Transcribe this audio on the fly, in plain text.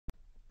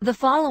The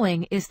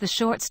following is the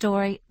short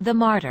story, The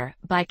Martyr,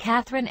 by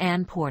Catherine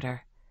Ann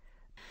Porter.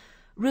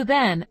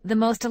 Rubén, the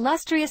most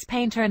illustrious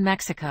painter in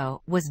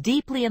Mexico, was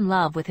deeply in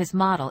love with his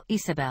model,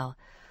 Isabel,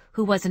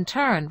 who was in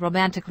turn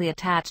romantically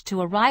attached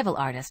to a rival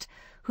artist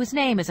whose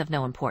name is of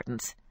no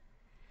importance.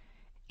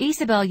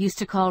 Isabel used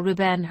to call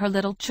Rubén her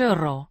little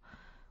churro,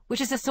 which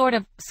is a sort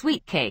of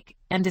sweet cake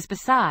and is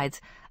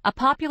besides a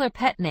popular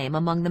pet name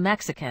among the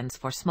Mexicans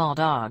for small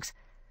dogs.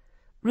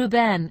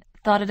 Rubén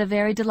thought it a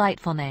very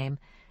delightful name,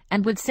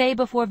 and would say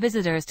before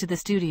visitors to the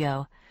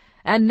studio,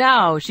 "And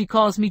now she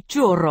calls me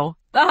churro,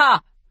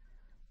 aha!"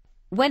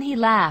 When he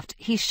laughed,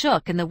 he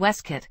shook in the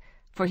waistcoat,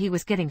 for he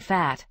was getting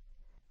fat.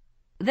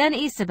 Then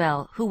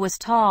Isabel, who was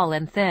tall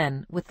and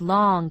thin, with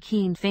long,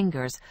 keen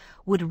fingers,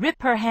 would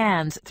rip her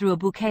hands through a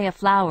bouquet of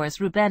flowers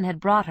Rubén had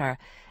brought her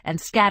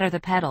and scatter the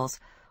petals,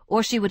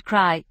 or she would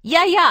cry,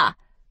 "Ya, ya!"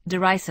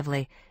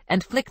 derisively,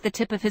 and flick the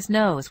tip of his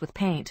nose with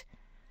paint.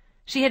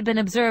 She had been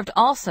observed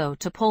also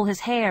to pull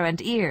his hair and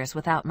ears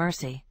without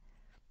mercy.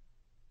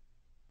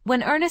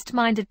 When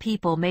earnest-minded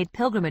people made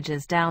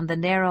pilgrimages down the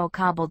narrow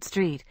cobbled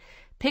street,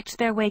 picked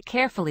their way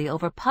carefully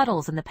over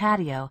puddles in the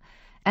patio,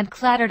 and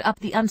clattered up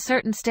the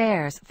uncertain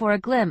stairs for a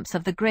glimpse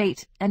of the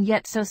great and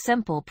yet so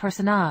simple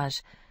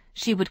personage,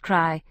 she would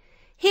cry,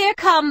 "Here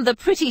come the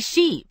pretty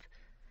sheep!"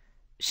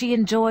 She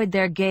enjoyed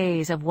their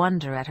gaze of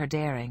wonder at her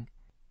daring.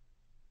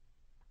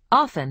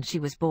 Often she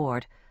was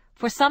bored,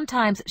 for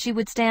sometimes she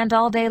would stand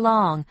all day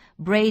long,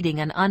 braiding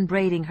and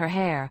unbraiding her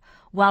hair,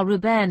 while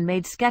Rubén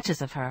made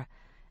sketches of her,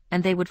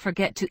 and they would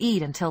forget to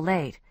eat until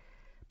late.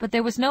 But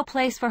there was no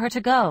place for her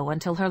to go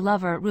until her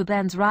lover,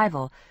 Rubén's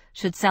rival,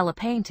 should sell a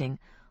painting,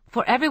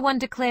 for everyone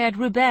declared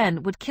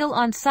Rubén would kill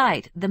on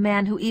sight the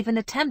man who even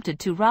attempted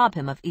to rob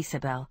him of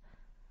Isabel.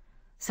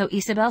 So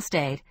Isabel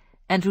stayed,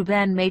 and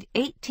Rubén made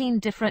 18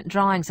 different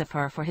drawings of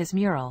her for his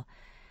mural,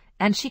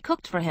 and she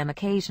cooked for him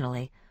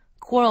occasionally,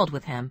 quarreled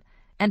with him,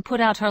 and put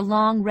out her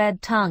long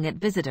red tongue at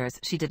visitors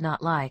she did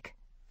not like.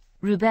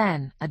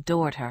 Rubén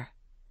adored her.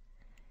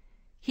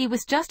 He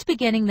was just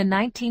beginning the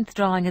 19th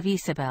drawing of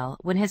Isabel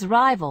when his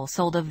rival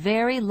sold a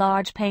very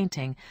large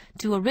painting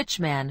to a rich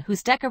man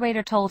whose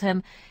decorator told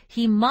him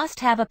he must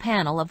have a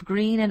panel of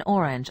green and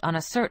orange on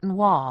a certain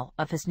wall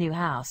of his new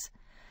house.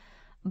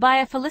 By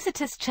a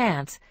felicitous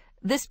chance,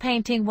 this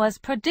painting was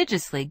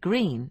prodigiously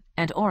green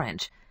and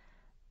orange.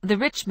 The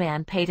rich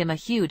man paid him a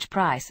huge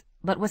price,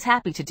 but was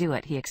happy to do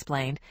it, he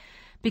explained,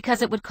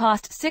 because it would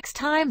cost 6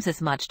 times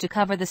as much to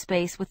cover the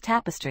space with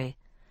tapestry.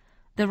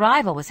 The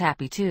rival was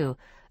happy too,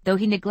 though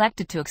he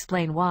neglected to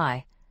explain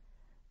why.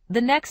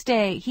 The next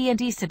day he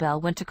and Isabel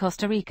went to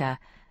Costa Rica,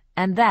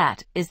 and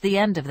that is the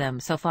end of them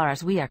so far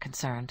as we are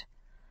concerned.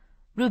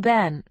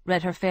 Rubén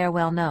read her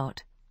farewell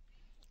note.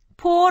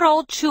 "Poor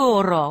old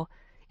churro!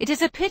 It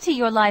is a pity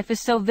your life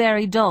is so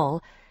very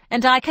dull,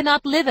 and I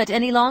cannot live it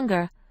any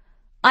longer.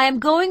 I am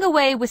going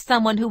away with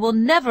someone who will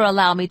never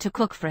allow me to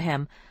cook for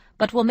him,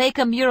 but will make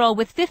a mural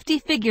with 50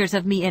 figures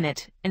of me in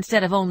it,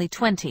 instead of only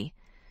 20.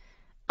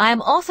 I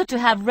am also to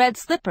have red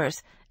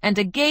slippers, and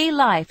a gay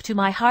life to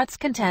my heart's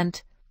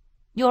content.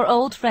 Your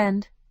old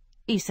friend,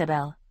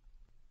 Isabel."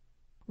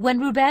 When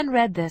Rubén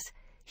read this,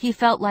 he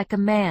felt like a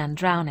man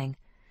drowning.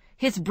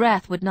 His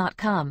breath would not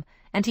come,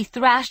 and he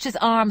thrashed his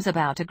arms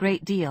about a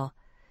great deal.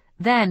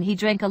 Then he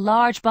drank a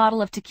large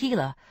bottle of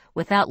tequila,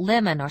 without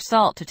lemon or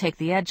salt to take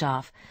the edge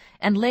off,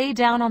 and lay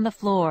down on the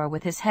floor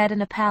with his head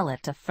in a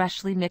palette of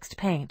freshly mixed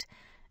paint,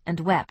 and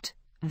wept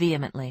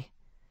vehemently.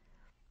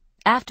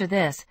 After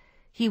this,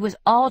 he was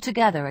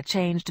altogether a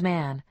changed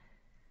man.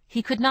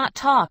 He could not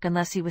talk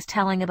unless he was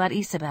telling about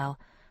Isabel,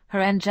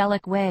 her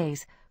angelic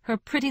ways, her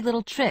pretty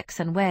little tricks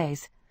and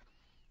ways.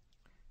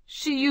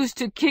 "She used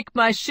to kick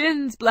my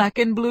shins black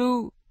and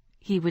blue,"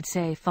 he would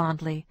say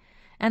fondly,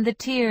 and the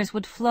tears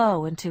would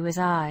flow into his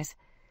eyes.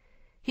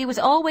 He was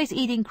always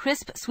eating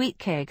crisp sweet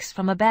cakes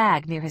from a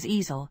bag near his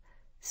easel.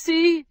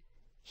 "See,"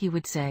 he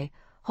would say,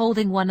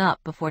 holding one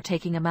up before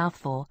taking a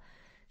mouthful,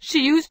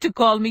 "she used to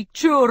call me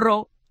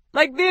churro,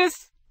 like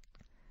this."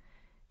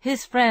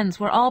 His friends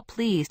were all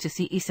pleased to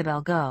see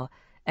Isabel go,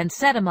 and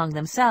said among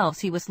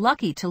themselves he was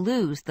lucky to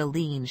lose the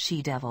lean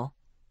she-devil.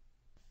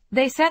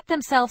 They set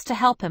themselves to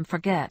help him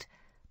forget,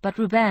 but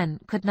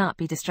Rubén could not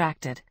be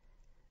distracted.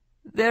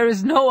 "There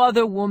is no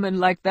other woman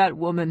like that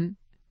woman,"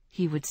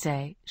 he would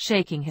say,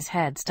 shaking his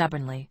head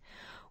stubbornly.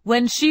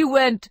 "When she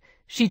went,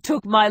 she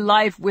took my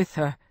life with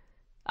her.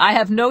 I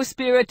have no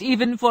spirit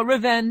even for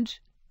revenge."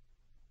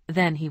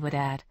 Then he would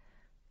add,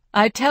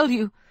 "I tell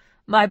you,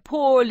 my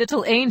poor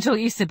little angel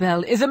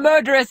Isabel is a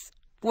murderess,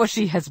 for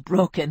she has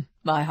broken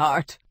my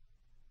heart."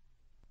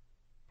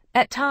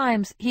 At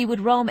times he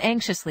would roam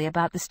anxiously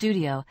about the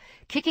studio,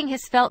 kicking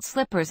his felt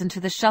slippers into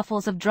the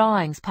shuffles of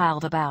drawings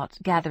piled about,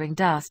 gathering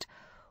dust,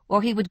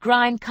 or he would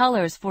grind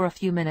colors for a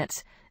few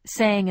minutes,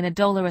 saying in a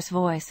dolorous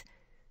voice,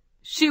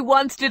 "She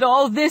once did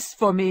all this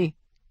for me.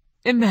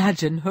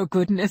 Imagine her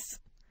goodness."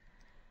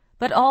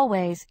 But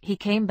always he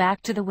came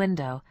back to the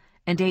window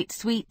and ate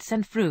sweets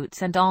and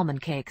fruits and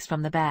almond cakes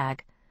from the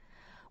bag.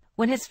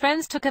 When his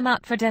friends took him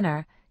out for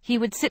dinner, He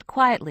would sit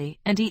quietly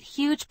and eat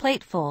huge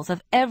platefuls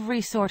of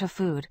every sort of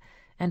food,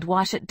 and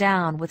wash it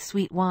down with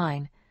sweet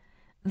wine.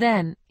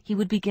 Then he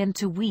would begin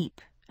to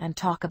weep and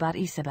talk about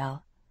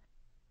Isabel.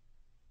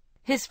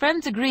 His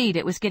friends agreed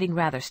it was getting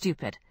rather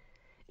stupid.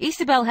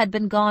 Isabel had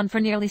been gone for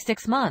nearly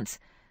 6 months,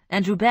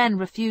 and Rubén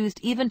refused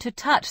even to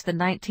touch the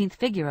 19th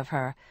figure of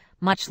her,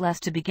 much less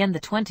to begin the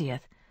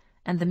 20th,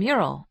 and the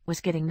mural was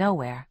getting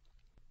nowhere.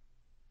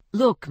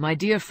 "Look, my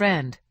dear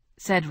friend,"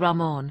 said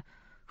Ramon,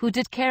 who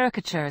did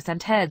caricatures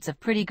and heads of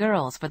pretty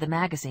girls for the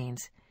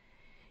magazines.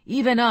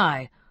 "Even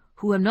I,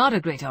 who am not a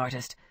great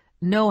artist,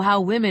 know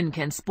how women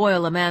can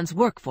spoil a man's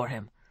work for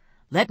him.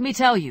 Let me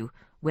tell you,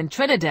 when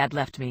Trinidad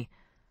left me,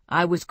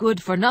 I was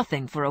good for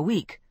nothing for a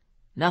week.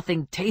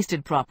 Nothing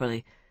tasted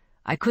properly.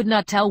 I could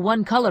not tell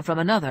one color from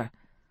another.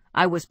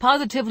 I was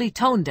positively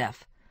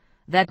tone-deaf.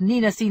 That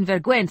Nina sin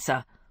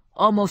vergüenza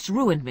almost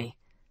ruined me.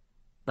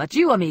 But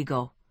you,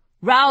 amigo,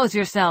 rouse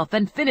yourself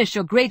and finish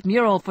your great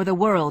mural for the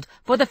world,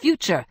 for the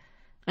future,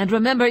 and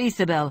remember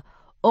Isabel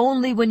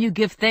only when you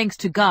give thanks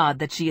to God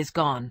that she is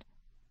gone."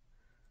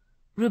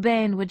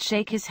 Rubén would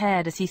shake his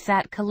head as he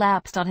sat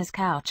collapsed on his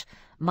couch,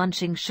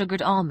 munching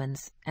sugared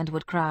almonds, and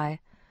would cry,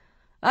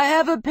 "I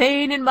have a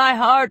pain in my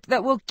heart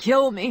that will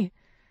kill me.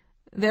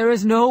 There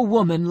is no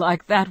woman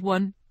like that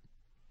one."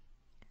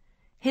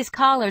 His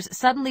collars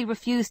suddenly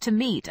refused to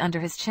meet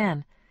under his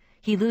chin.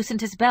 He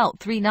loosened his belt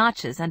 3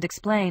 notches and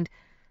explained,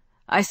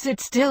 "I sit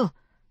still.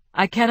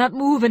 I cannot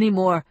move any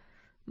more.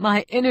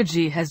 My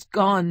energy has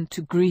gone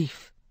to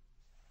grief."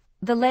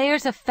 The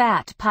layers of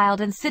fat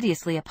piled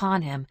insidiously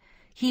upon him.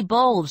 He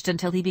bulged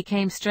until he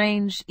became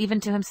strange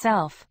even to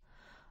himself.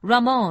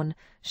 Ramon,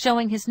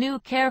 showing his new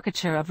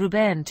caricature of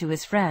Rubén to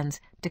his friends,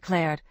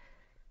 declared,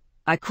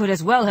 "I could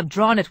as well have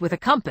drawn it with a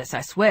compass,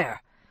 I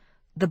swear.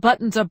 The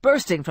buttons are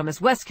bursting from his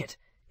waistcoat.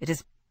 It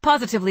is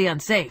positively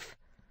unsafe."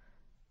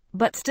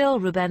 But still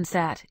Rubén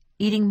sat,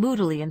 eating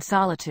moodily in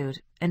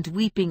solitude, and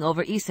weeping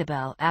over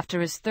Isabel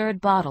after his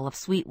 3rd bottle of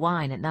sweet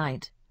wine at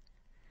night.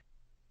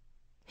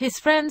 His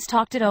friends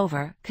talked it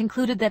over,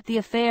 concluded that the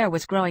affair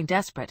was growing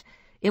desperate.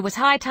 It was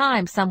high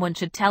time someone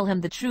should tell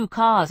him the true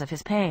cause of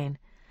his pain.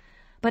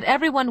 But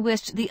everyone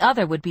wished the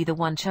other would be the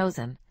one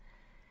chosen.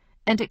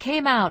 And it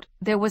came out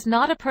there was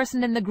not a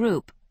person in the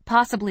group,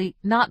 possibly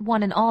not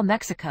one in all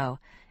Mexico,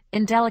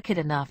 indelicate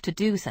enough to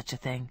do such a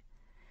thing.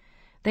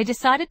 They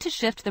decided to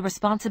shift the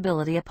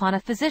responsibility upon a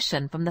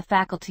physician from the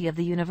faculty of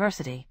the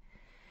university.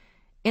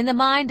 In the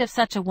mind of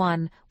such a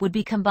one would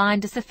be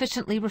combined a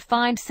sufficiently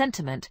refined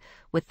sentiment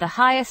with the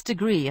highest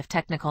degree of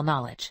technical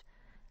knowledge.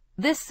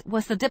 This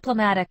was the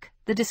diplomatic,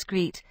 the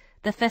discreet,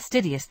 the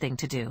fastidious thing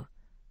to do.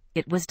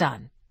 It was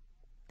done.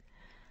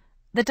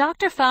 The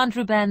doctor found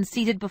Rubén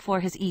seated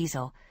before his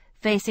easel,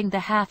 facing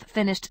the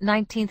half-finished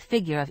 19th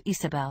figure of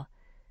Isabel.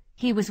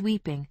 He was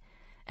weeping,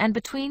 and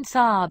between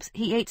sobs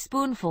he ate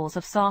spoonfuls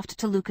of soft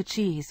Toluca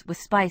cheese with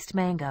spiced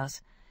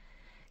mangoes.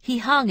 He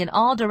hung in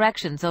all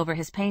directions over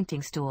his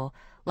painting stool,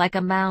 like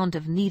a mound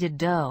of kneaded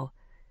dough.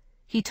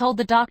 He told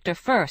the doctor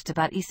first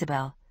about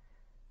Isabel.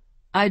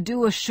 "I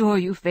do assure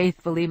you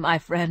faithfully, my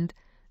friend,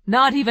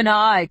 not even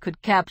I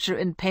could capture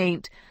in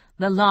paint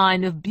the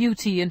line of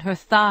beauty in her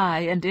thigh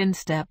and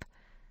instep.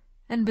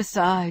 And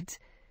besides,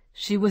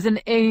 she was an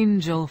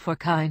angel for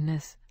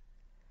kindness."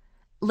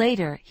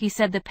 Later, he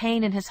said the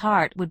pain in his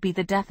heart would be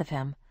the death of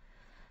him.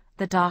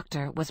 The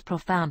doctor was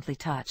profoundly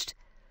touched.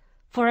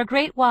 For a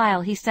great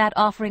while he sat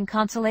offering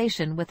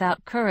consolation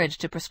without courage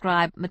to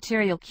prescribe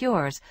material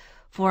cures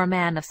for a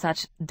man of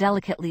such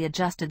delicately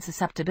adjusted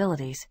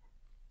susceptibilities.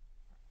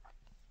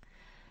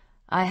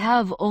 "I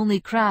have only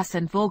crass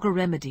and vulgar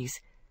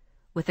remedies."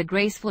 With a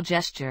graceful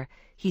gesture,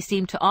 he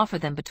seemed to offer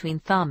them between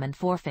thumb and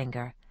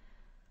forefinger.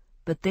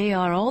 "But they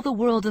are all the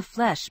world of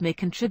flesh may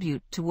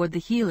contribute toward the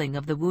healing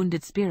of the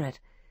wounded spirit."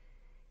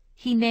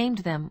 He named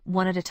them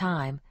one at a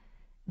time.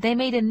 They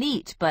made a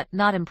neat but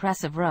not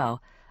impressive row: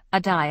 a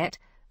diet,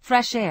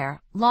 fresh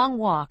air, long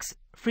walks,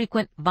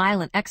 frequent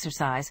violent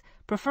exercise,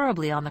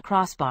 preferably on the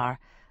crossbar,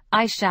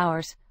 ice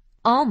showers,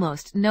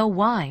 almost no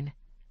wine.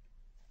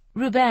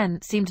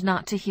 Rubén seemed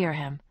not to hear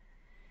him.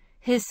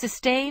 His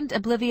sustained,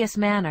 oblivious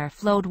manner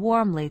flowed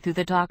warmly through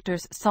the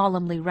doctor's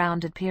solemnly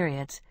rounded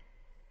periods.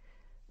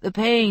 "The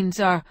pains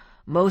are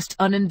most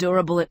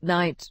unendurable at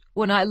night,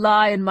 when I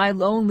lie in my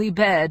lonely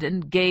bed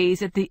and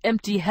gaze at the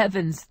empty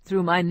heavens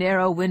through my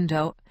narrow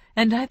window,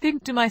 and I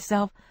think to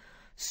myself,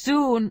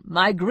 soon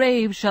my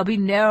grave shall be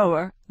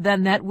narrower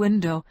than that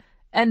window,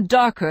 and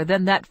darker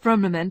than that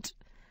firmament,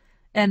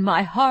 and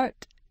my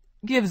heart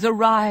gives a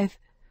writhe.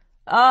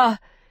 Ah,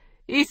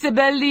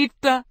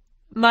 Isabelita,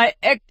 my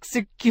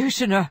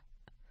executioner!"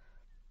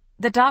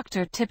 The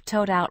doctor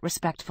tiptoed out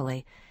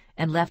respectfully,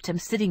 and left him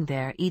sitting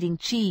there eating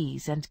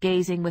cheese and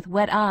gazing with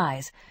wet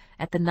eyes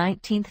at the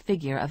 19th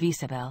figure of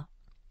Isabel.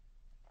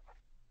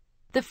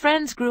 The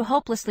friends grew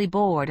hopelessly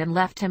bored and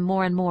left him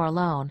more and more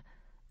alone.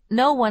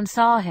 No one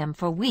saw him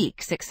for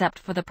weeks except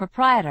for the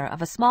proprietor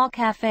of a small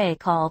cafe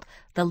called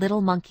the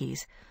Little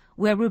Monkeys,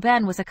 where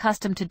Rubén was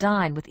accustomed to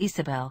dine with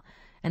Isabel,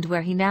 and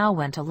where he now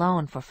went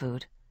alone for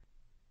food.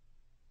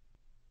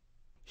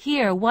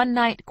 Here, one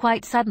night,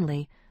 quite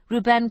suddenly,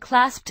 Reuben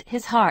clasped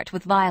his heart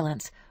with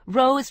violence,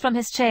 rose from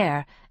his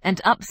chair, and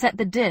upset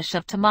the dish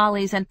of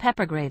tamales and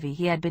pepper gravy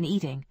he had been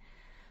eating.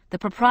 The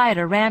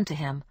proprietor ran to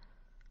him.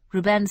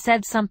 Reuben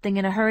said something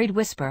in a hurried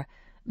whisper,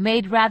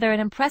 made rather an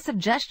impressive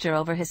gesture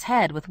over his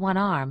head with one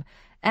arm,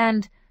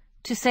 and,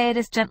 to say it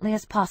as gently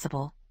as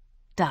possible,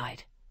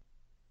 died.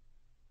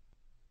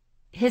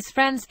 His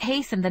friends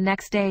hastened the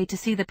next day to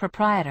see the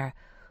proprietor,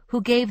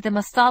 who gave them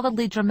a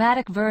solidly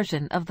dramatic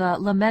version of the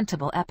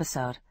lamentable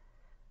episode.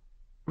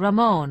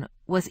 Ramon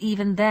was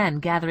even then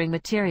gathering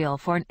material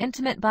for an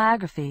intimate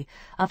biography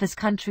of his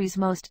country's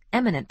most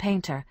eminent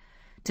painter,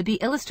 to be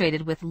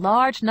illustrated with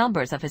large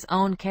numbers of his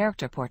own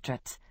character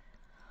portraits.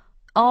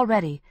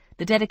 Already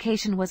the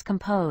dedication was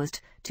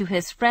composed to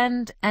his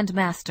friend and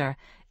master,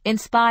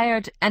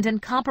 inspired and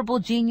incomparable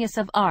genius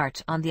of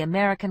art on the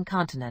American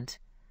continent.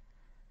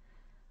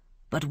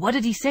 "But what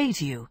did he say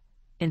to you?"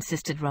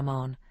 insisted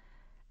Ramon.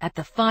 "At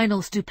the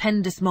final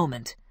stupendous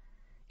moment.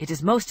 It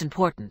is most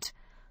important.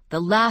 The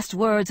last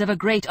words of a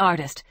great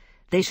artist,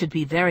 they should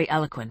be very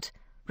eloquent.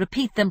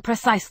 Repeat them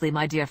precisely,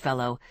 my dear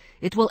fellow.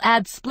 It will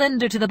add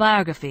splendor to the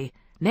biography,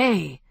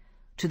 nay,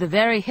 to the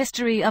very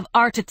history of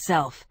art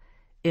itself,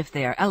 if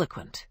they are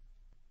eloquent."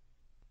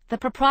 The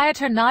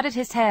proprietor nodded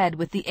his head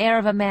with the air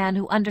of a man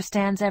who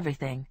understands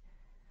everything.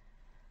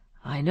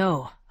 I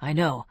know.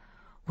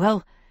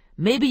 Well,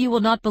 maybe you will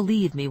not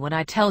believe me when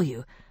I tell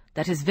you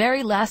that his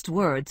very last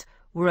words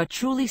were a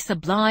truly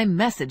sublime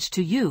message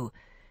to you,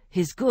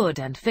 his good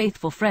and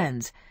faithful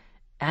friends,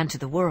 and to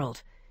the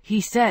world.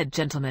 He said,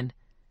 gentlemen,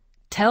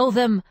 'Tell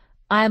them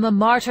I am a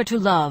martyr to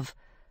love.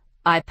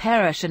 I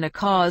perish in a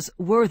cause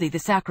worthy the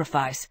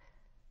sacrifice.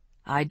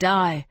 I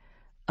die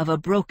of a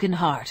broken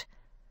heart.'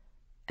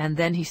 And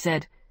then he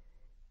said,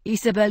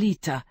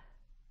 'Isabelita,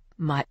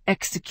 my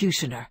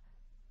executioner.'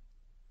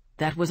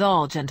 That was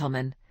all,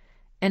 gentlemen,"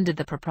 ended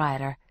the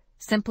proprietor,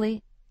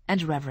 simply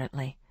and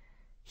reverently.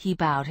 He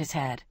bowed his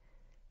head.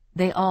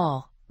 They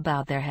all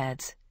bowed their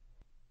heads.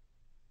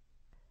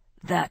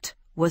 "That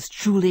was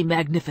truly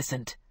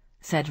magnificent,"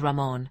 said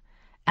Ramon,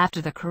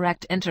 after the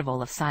correct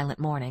interval of silent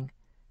mourning.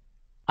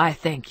 "I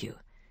thank you.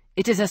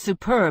 It is a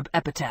superb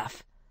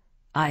epitaph.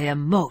 I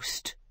am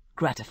most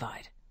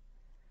gratified."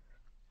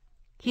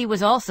 "He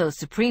was also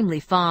supremely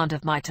fond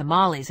of my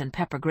tamales and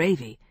pepper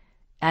gravy,"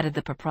 added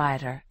the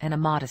proprietor in a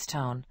modest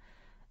tone.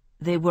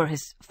 "They were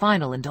his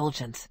final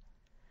indulgence."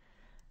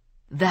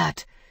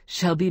 "That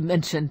shall be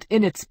mentioned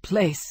in its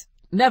place.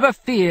 Never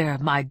fear,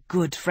 my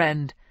good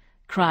friend,"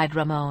 cried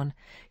Ramon,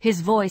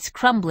 his voice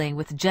crumbling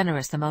with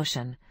generous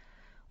emotion.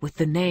 "With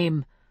the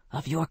name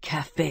of your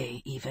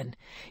cafe, even.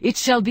 It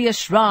shall be a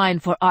shrine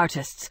for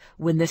artists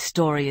when this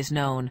story is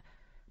known.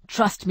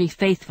 Trust me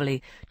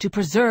faithfully to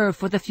preserve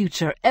for the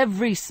future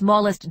every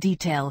smallest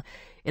detail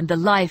in the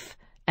life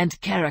and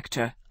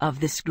character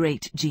of this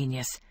great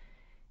genius.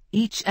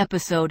 Each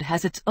episode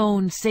has its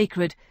own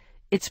sacred,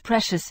 its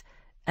precious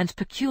and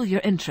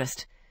peculiar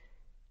interest.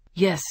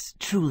 Yes,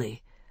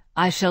 truly,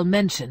 I shall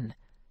mention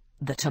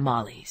the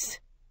tamales."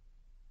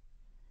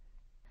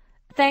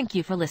 Thank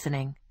you for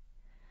listening.